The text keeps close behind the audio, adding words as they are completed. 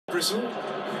Bristle.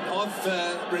 I've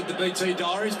read the BT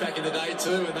diaries back in the day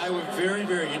too, and they were very,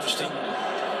 very interesting.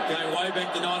 Going way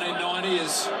back to 1990,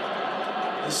 as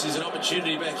this is an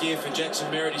opportunity back here for Jackson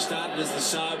Merritt. He started as the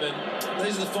sub, and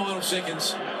these are the final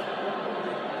seconds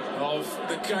of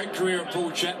the great career of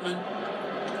Paul Chapman.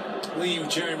 Lee will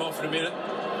cheer him off in a minute.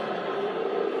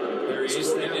 There he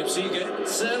is, there, Dempsey.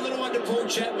 It's a little one to Paul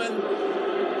Chapman.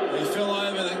 He fell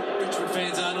over. The Richmond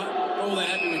fans are not all that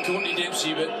happy with Courtney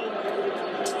Dempsey, but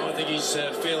I think he's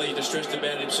fairly distressed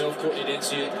about himself, Courtney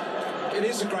Dempsey. It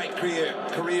is a great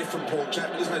career from Paul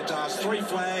Chapman, isn't it, Dars? 3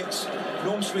 flags,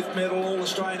 Norm Smith medal,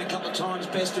 All-Australian a couple of times,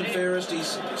 best and fairest.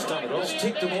 He's done it all. He's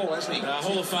ticked them all, hasn't he?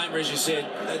 Hall of Famer, as you said.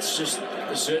 That's just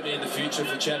a certainty in the future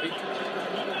for Chappie.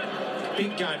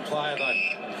 Big game player,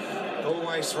 though.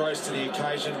 Always rose to the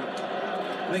occasion.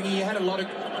 Lingy, you had a lot of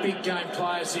big game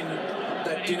players in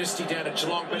that dynasty down at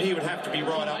Geelong, but he would have to be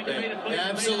right up there. Yeah,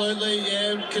 absolutely.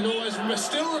 Yeah, can always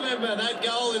still remember that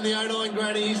goal in the 09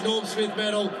 granny. His Norm Smith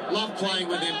medal. Love playing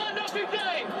with him.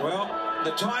 Well,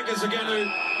 the Tigers are going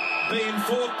to be in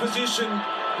 4th position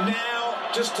now,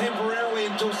 just temporarily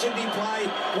until Sydney play,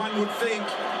 one would think.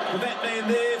 But that man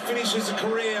there finishes a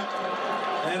career,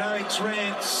 and Alex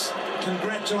Rance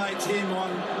congratulates him on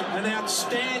an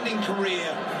outstanding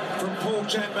career from Paul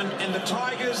Chapman, and the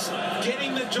Tigers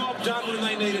getting the job done when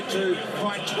they needed to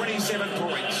by 27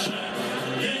 points.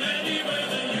 In any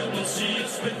weather you will see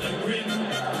us with a grin,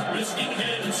 risking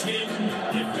head and skin.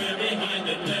 If we're behind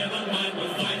it, never mind,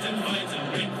 we'll fight and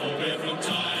win, for we're from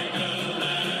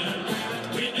Tigerland.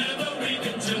 We never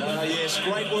weaken till yes,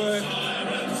 great work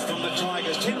from the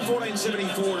Tigers.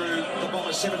 10-14-74 to the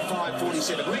Bombers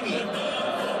 7-5-47. Lingy.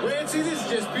 Rancy, this is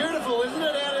just beautiful, isn't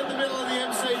it? Out in the middle of the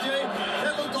MCG.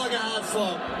 That looked like a hard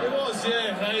slog. It was,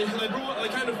 yeah. They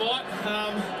came to fight,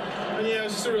 and yeah, it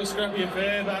was just a real scrappy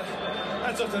affair. But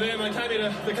that's up to them. They came here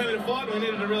to fight, and we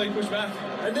needed to really push back.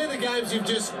 And they're the games you've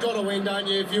just got to win, don't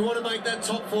you? If you want to make that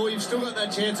top 4, you've still got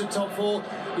that chance at top 4.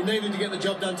 You needed to get the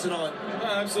job done tonight.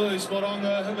 Absolutely spot on.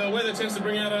 The weather tends to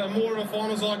bring out a more of a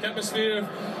finals-like atmosphere of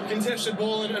contested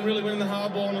ball and really winning the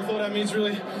hard ball. And I thought our mids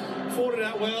really fought it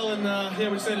out well, and yeah,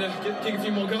 we just needed to kick a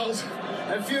few more goals.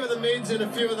 A few of the mids and a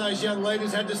few of those young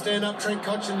leaders had to stand up. Trent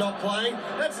Cotchin not playing.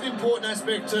 That's an important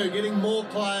aspect too, getting more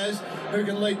players who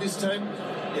can lead this team.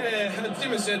 Yeah,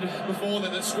 Tim has said before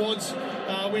that the squads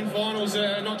win finals,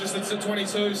 not just at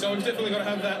 22, so we've definitely got to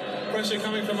have that pressure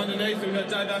coming from underneath. We've got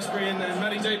Dave Asprey and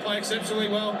Matty D play exceptionally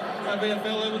well at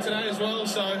VFL level today as well,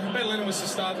 so Ben Lennon was the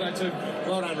start today too.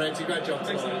 Well done, Rancy, great job.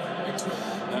 Thanks,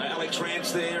 Alex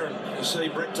Rance there, and you see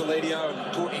Brett Toledo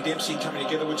and Courtney Dempsey coming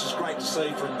together, which is great to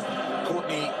see from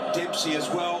Courtney Dempsey as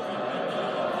well.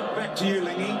 Back to you,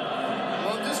 Lingy.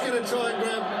 I'm just going to try and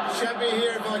grab Chappie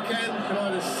here if I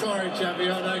can. Sorry, Chappie,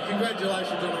 I know.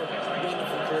 Congratulations on a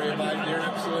wonderful career, mate. You're an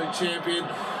absolute champion.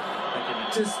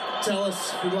 Just tell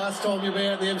us, the last time you'll be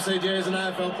out in the MCG as an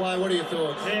AFL player, what are your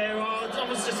thoughts? Yeah, well, it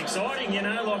was just exciting, you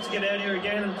know, like to get out here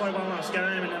again and play one last game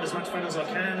and have as much fun as I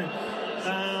can.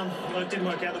 And well, it didn't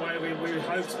work out the way we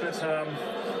hoped, but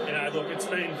you know, look, it's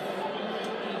been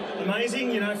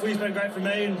amazing. You know, Footy's been great for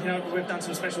me, and you know, we've done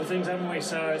some special things, haven't we?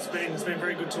 So it's been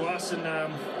very good to us, and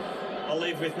I'll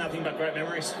leave with nothing but great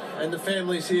memories. And the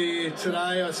family's here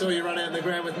today. I saw you run out in the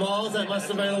ground with Miles. That must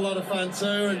have been a lot of fun too.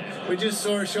 And we just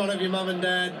saw a shot of your mum and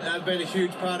dad. Have been a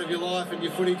huge part of your life and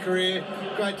your footy career.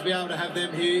 Great to be able to have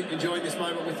them here enjoying this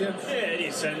moment with you. Yeah, it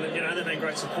is. And you know, they've been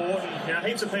great support. And you know,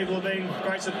 heaps of people have been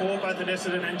great support, both at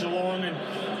Essendon and Geelong. And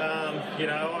you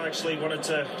know, I actually wanted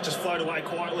to just float away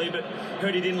quietly, but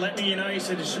heard he didn't let me. You know, he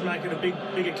said he should make it a big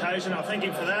occasion. I thank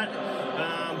him for that.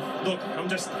 Look, I'm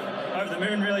just over the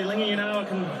moon, really, Lingy. You know, I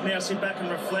can now sit back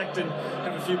and reflect and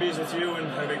have a few beers with you, and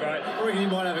it'll be great. I reckon you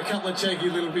might have a couple of cheeky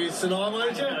little beers tonight,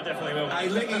 won't you? I definitely will. Hey,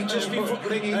 Lingy, just before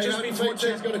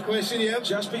Chappie's got a question, yeah.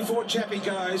 Just before Chappie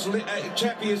goes,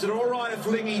 Chappie, is it all right if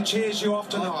Lingy cheers you off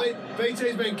tonight?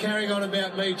 BT's been carrying on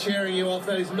about me cheering you off.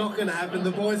 That is not going to happen. The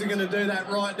boys are going to do that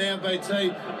right now,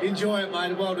 BT. Enjoy it,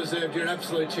 mate. Well deserved. You're an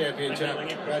absolute champion, chap.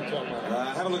 Great job,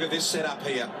 mate. Have a look at this setup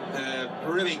here.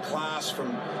 Really class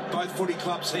from both footy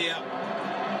clubs here.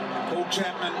 Paul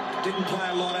Chapman didn't play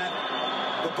a lot at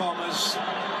the Bombers.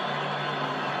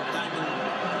 Damon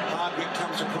Hardwick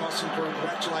comes across and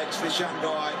congratulates this young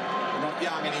guy. Not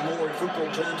young anymore in football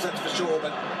terms, that's for sure,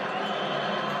 but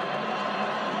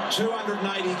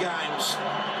 280 games.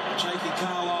 Jakey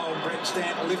Carlisle and Brett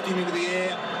Stanton lift him into the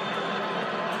air.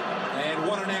 And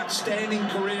what an outstanding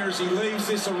career as he leaves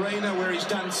this arena where he's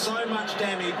done so much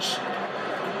damage.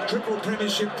 Triple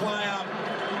premiership player,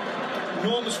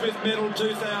 Norm Smith medal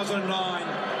 2009,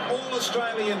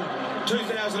 All-Australian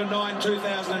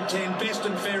 2009-2010, best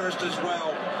and fairest as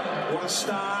well. What a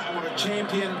star and what a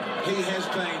champion he has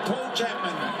been. Paul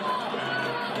Chapman.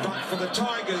 But for the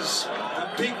Tigers,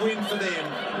 a big win for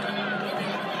them.